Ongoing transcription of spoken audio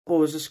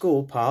Football as a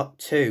School Part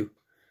 2.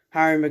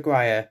 Harry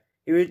Maguire.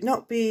 He would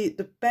not be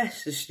the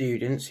best of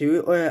students,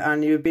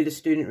 and he would be the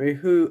student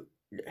who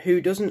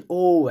doesn't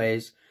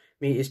always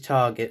meet his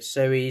targets.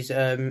 So he's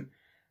a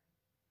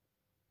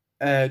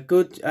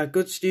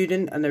good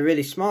student and a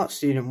really smart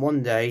student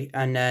one day,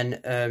 and then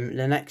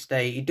the next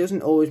day he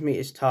doesn't always meet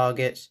his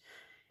targets,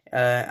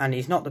 and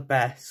he's not the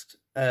best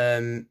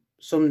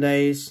some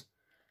days,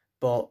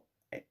 but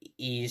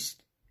he's,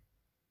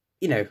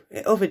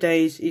 other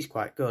days he's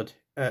quite good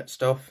at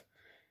stuff.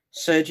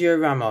 Sergio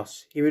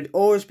Ramos. He would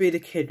always be the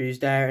kid who's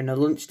there in a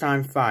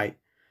lunchtime fight,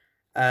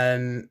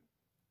 and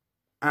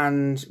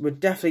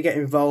would definitely get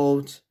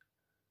involved.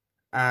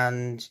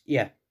 And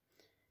yeah,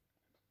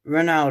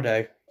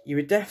 Ronaldo. You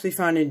would definitely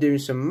find him doing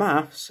some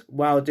maths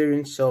while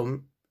doing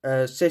some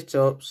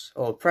sit-ups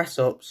or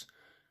press-ups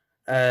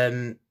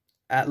at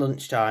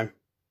lunchtime.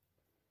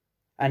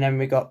 And then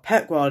we got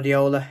Pep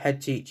Guardiola,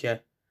 head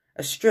teacher.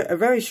 A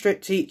very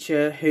strict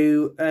teacher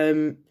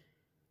who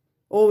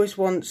always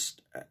wants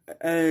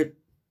to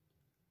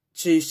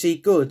see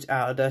good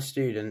out of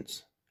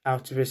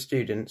his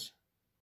students.